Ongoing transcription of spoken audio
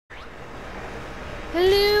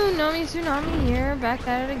Hello, Nami Tsunami here, back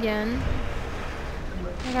at it again.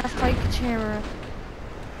 I gotta fight Kachara.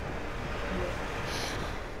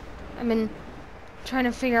 I've been trying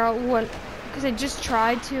to figure out what, because I just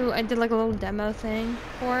tried to, I did like a little demo thing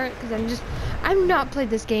for it, because I've not played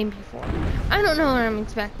this game before. I don't know what I'm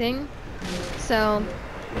expecting, so.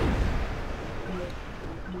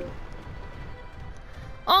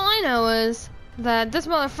 All I know is that this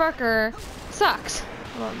motherfucker sucks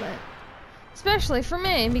a little bit. Especially for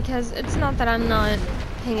me, because it's not that I'm not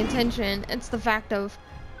paying attention, it's the fact of...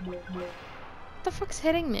 What the fuck's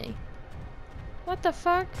hitting me? What the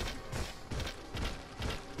fuck?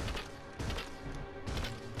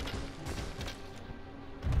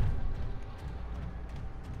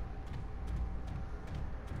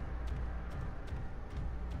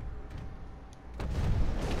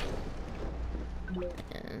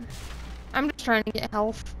 Yeah. I'm just trying to get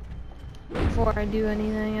health before I do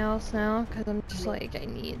anything else now, because I'm just like, I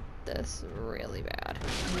need this really bad.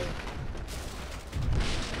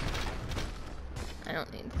 I don't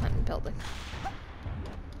need to climb the building.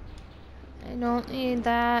 I don't need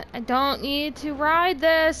that. I don't need to ride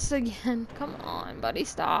this again. Come on, buddy,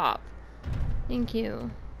 stop. Thank you.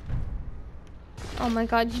 Oh my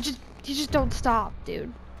god, you just don't stop,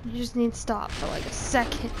 dude. You just need to stop for like a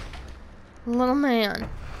second. Little man.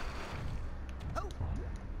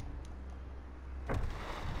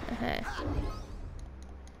 Okay.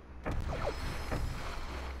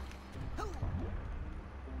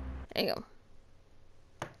 There you go.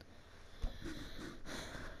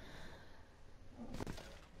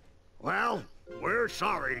 Well, we're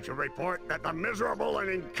sorry to report that the miserable and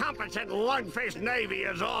incompetent lug-faced Navy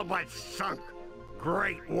is all but sunk.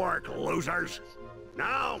 Great work, losers.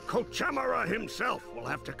 Now, Kochamara himself will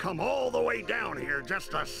have to come all the way down here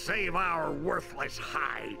just to save our worthless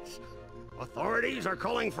hides. Authorities are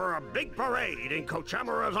calling for a big parade in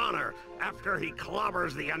Kochamara's honor after he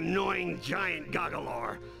clobbers the annoying giant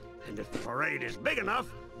Goggalor. And if the parade is big enough,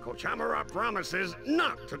 Kochamara promises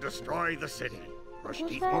not to destroy the city. Brush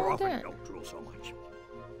teeth more often, don't drool so much.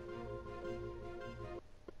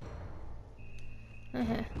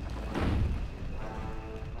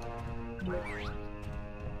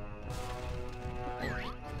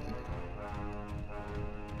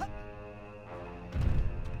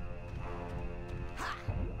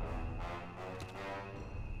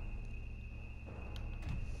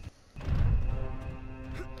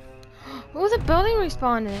 Oh, the building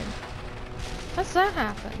responded. How's that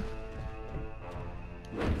happen?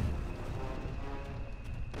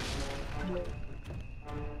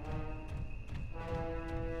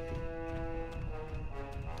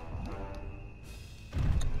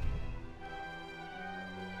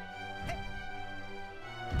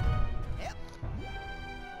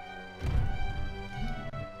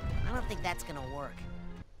 I don't think that's gonna work.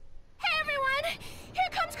 Hey everyone! Here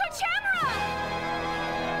comes Kochamara!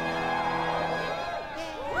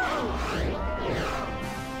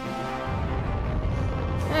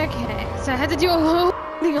 Okay, so I had to do a whole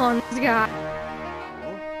thing on this guy.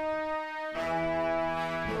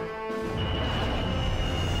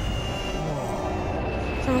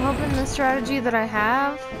 So I'm hoping the strategy that I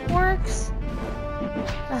have works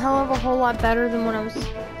a hell of a whole lot better than what I was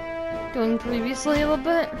doing previously a little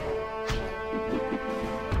bit.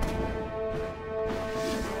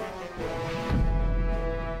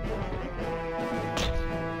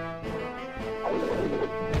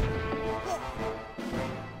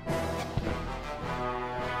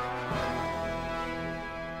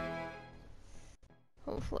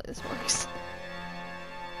 Hopefully this works.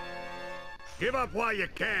 Give up while you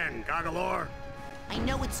can, Goggalor. I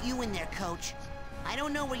know it's you in there, Coach. I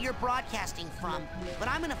don't know where you're broadcasting from, but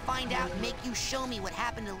I'm gonna find out and make you show me what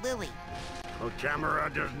happened to Lily.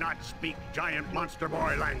 Kochamara does not speak giant monster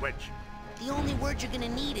boy language. The only word you're gonna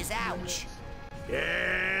need is ouch.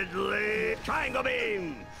 Deadly triangle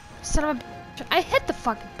beam! Son of a bitch. I hit the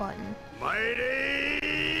fucking button.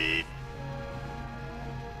 Mighty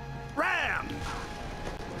ram!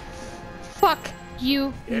 Fuck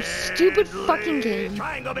you, you stupid fucking game.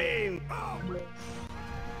 Triangle beam!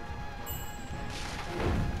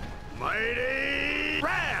 Mighty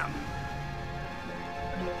ram!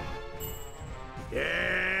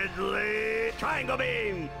 Deadly triangle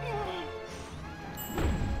beam!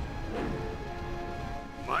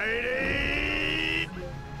 Mighty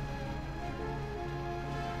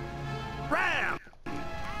ram!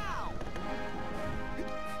 Ow!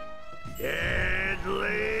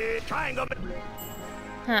 Deadly triangle beam!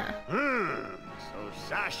 Huh. So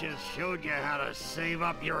Sasha showed you how to save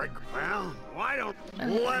up your... Well, why don't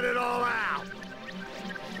let it all out?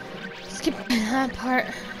 Skip that part.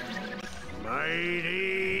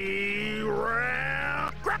 Mighty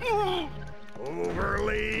round.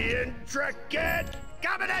 Overly intricate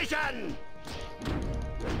combination.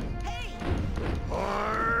 Hey!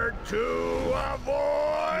 Hard to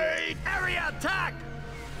avoid. Area attack.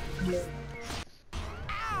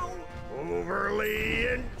 Ow! Overly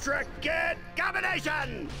intricate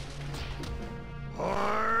combination.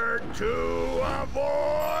 Hard to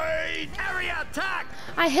avoid. Area attack.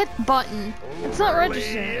 I hit button. It's not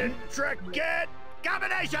registering. Intricate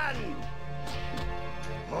combination.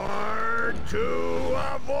 Hard to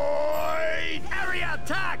avoid. Area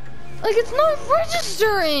attack. Like, it's not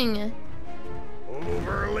registering.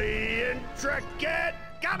 Overly intricate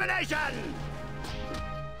combination.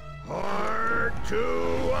 Hard to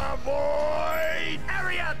avoid.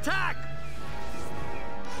 Area attack.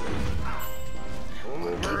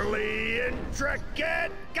 Overly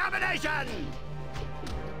intricate combination.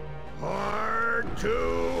 Hard to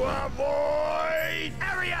avoid.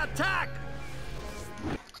 Area attack.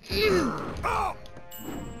 Oh.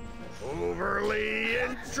 Overly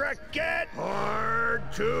intricate. Hard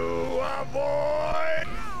to avoid.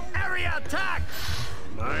 Area attack.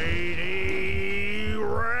 Mighty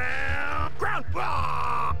round. Ground.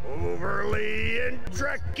 Ah. Overly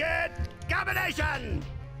intricate combination.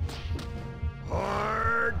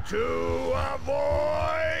 Hard to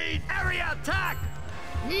avoid. Area attack.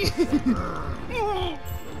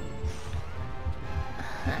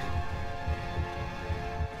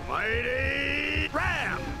 Mighty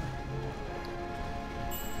ram.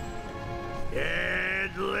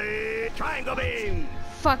 Deadly triangle beam.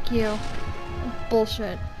 Fuck you.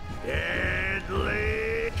 Bullshit.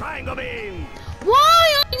 Deadly triangle beam.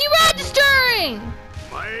 Why aren't you registering?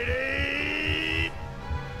 Mighty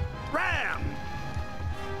ram.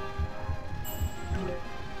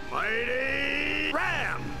 Mighty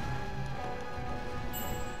ram.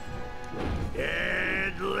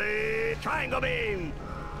 Deadly triangle beam.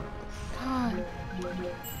 God.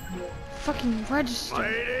 Fucking register.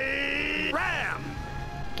 Mighty ram.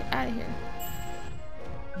 Get out of here.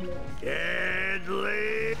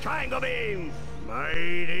 Deadly triangle beam.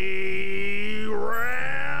 Mighty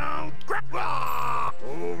ram. Ah!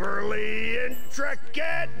 Overly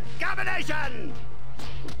intricate combination.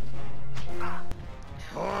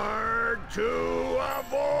 Hard to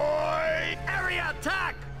avoid. Area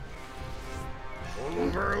attack.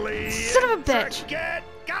 Overly Son of a bitch. intricate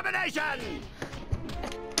combination.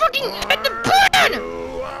 Fucking hit the Hard button! to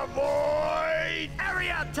avoid.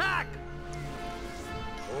 Area attack.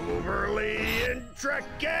 Overly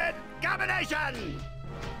intricate combination.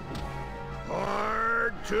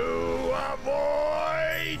 Hard to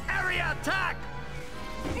avoid. Area attack.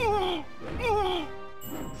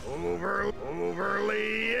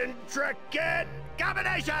 Overly intricate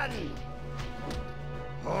combination.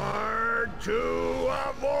 Hard to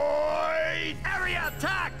avoid. Area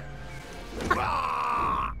attack.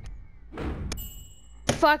 Ah!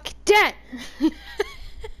 Fuck debt!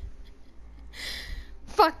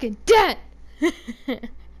 Fucking debt!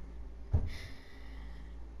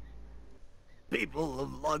 People of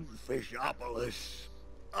Lungfishopolis,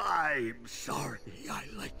 I'm sorry I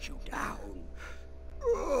let you down.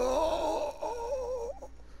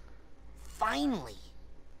 Finally.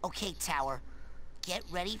 Okay, Tower. Get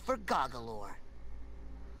ready for Goggalore.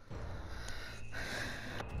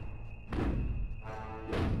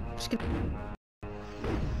 Just gonna...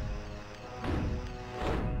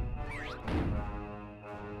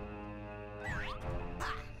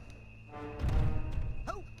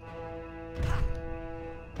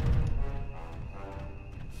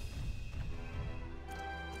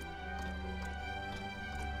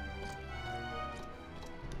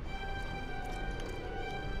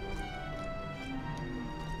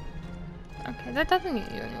 Okay, that doesn't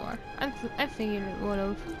get you anymore. I figured it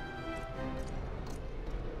would've.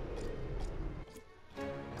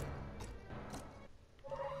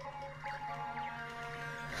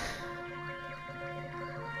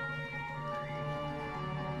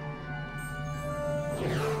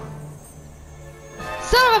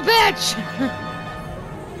 Son of a bitch!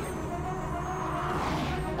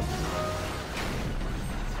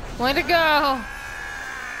 Way to go!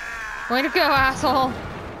 Way to go, asshole!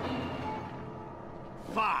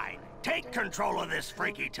 Fine. Take control of this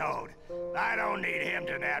freaky toad. I don't need him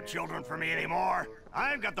to nab children for me anymore.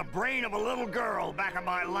 I've got the brain of a little girl back in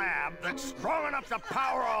my lab that's strong enough to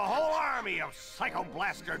power a whole army of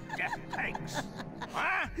psycho-blaster death tanks.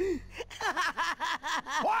 Huh?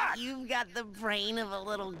 What? You've got the brain of a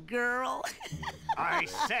little girl. I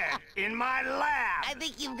said in my lab. I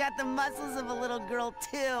think you've got the muscles of a little girl,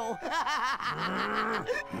 too.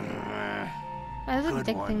 That's a Good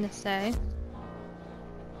dick one. thing to say.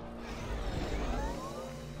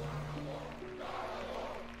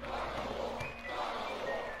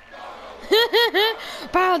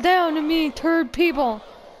 Bow down to me, turd people.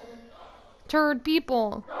 Turd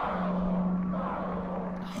people.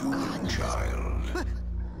 Human child.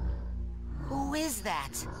 Who is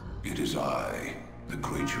that? It is I, the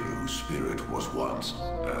creature whose spirit was once,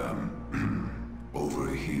 over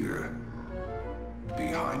here.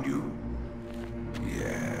 Behind you?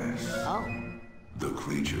 Yes. Oh. The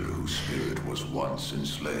creature whose spirit was once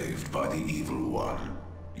enslaved by the evil one.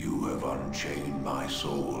 You have unchained my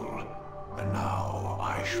soul, and now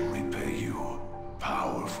I shall repay you,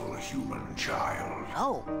 powerful human child.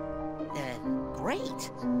 Oh.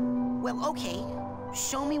 Great. Well, okay.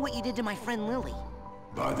 Show me what you did to my friend Lily.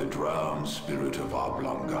 By the drowned spirit of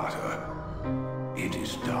Oblongata, it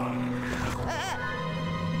is done.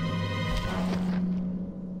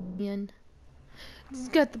 Ian. He's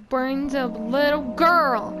got the brains of a little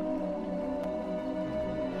girl.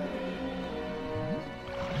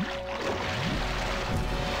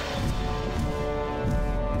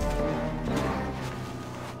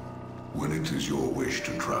 When it is your wish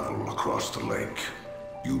to travel across the lake,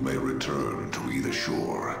 you may return to either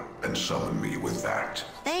shore and summon me with that.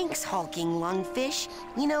 Thanks, hulking lungfish.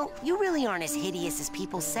 You know, you really aren't as hideous as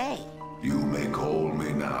people say. You may call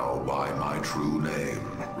me now by my true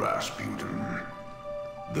name, Rasputin.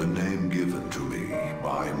 The name given to me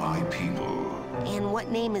by my people. And what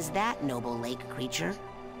name is that, noble lake creature?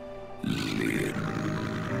 Linda.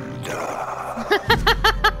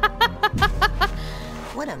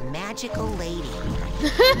 What a magical lady.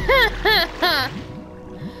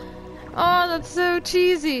 Oh, that's so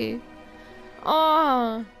cheesy.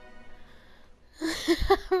 Oh.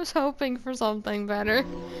 I was hoping for something better.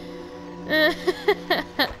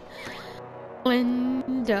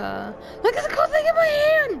 Linda. Look at the cool thing in my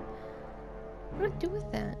hand! What do I do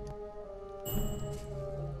with that?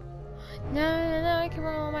 No, I can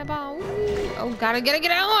roll my ball. Woo. Oh, gotta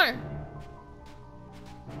get out more!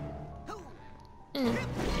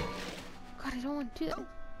 God, I don't want to do that.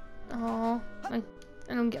 Oh, I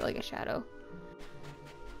don't get like a shadow.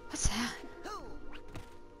 What's that?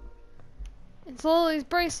 It's Lily's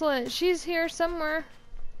bracelet. She's here somewhere.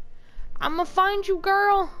 I'm gonna find you,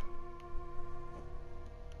 girl.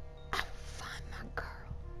 I'll find my girl,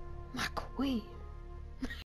 my queen.